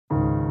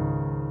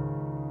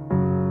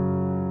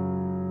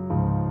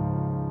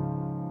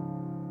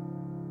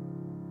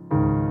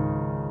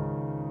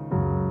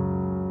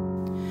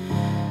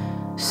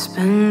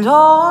spend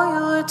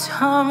all your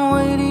time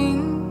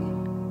waiting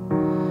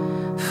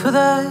for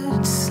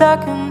that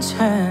second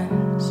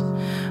chance,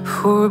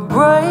 for a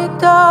break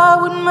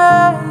that would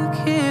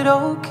make it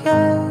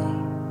okay.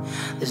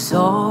 There's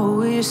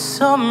always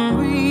some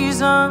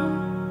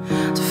reason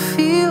to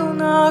feel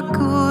not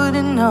good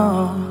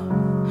enough,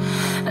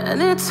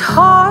 and it's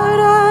hard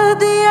at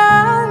the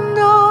end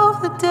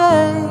of the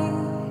day.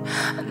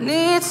 I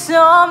need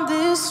some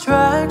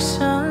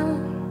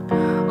distraction,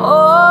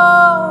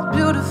 oh,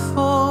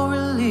 beautiful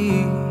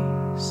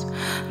release.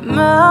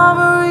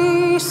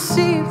 Memories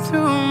seep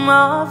through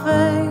my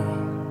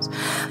veins.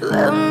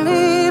 Let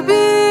me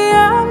be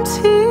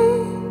empty,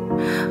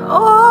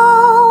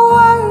 oh,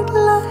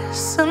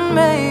 weightless, and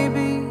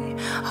maybe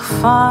I'll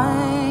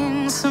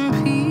find some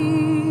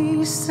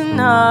peace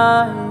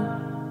tonight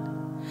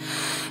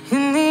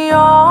in the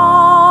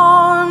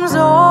arms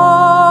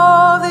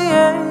of the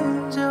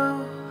angel.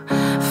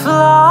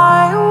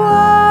 Fly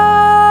away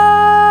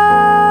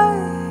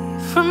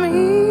from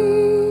me,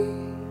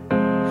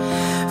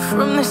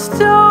 from this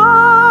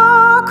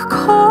dark,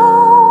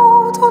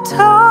 cold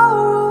hotel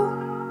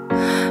room,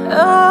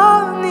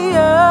 and the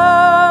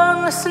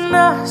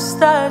endlessness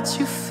that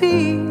you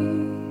feel.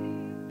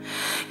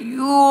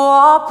 You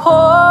are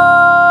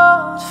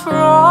pulled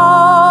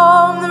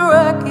from the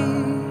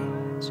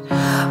wreckage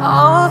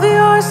of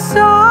your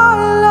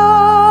silent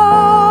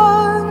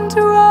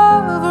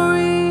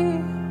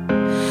reverie.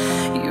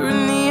 You're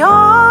in the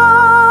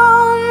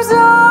arms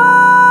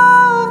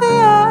of the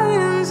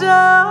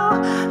angel.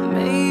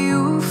 May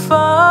you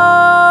find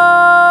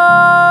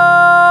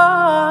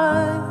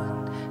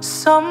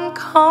some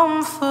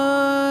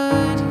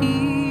comfort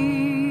here.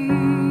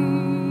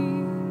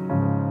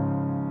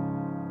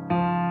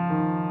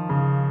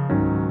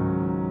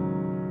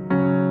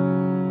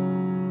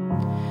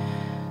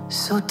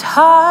 So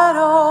tired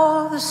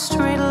of the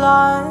straight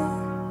line,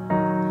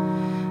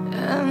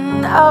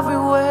 and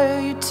everywhere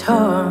you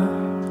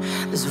turn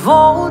there's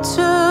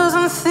vultures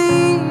and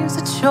thieves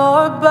at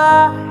your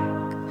back.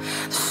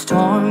 The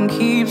storm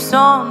keeps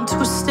on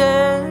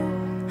twisting.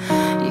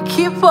 You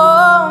keep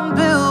on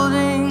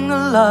building the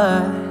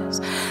lies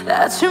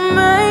that you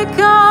make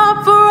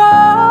up for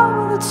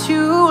all that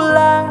you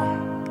lack.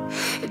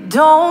 It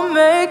don't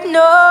make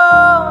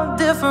no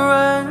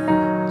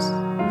difference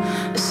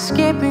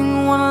escaping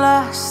one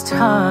last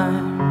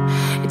time.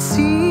 It's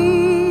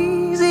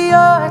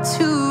easier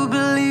to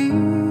believe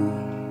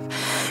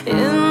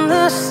in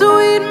the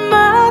sweet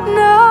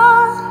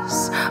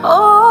madness,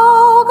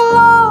 oh,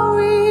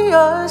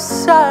 glorious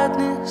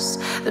sadness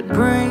that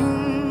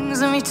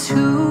brings me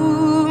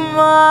to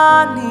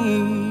my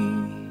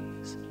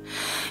knees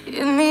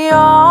in the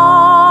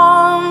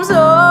arms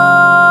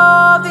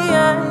of the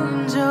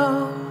angel.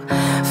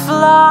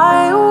 Fly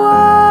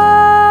away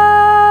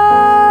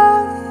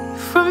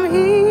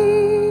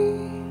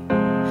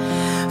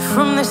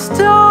from this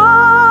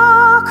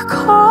dark,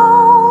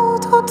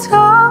 cold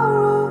hotel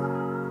room,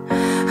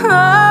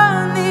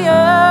 and the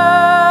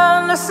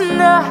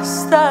endlessness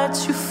that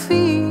you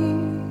feel.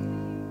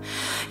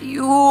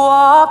 You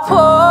are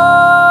poor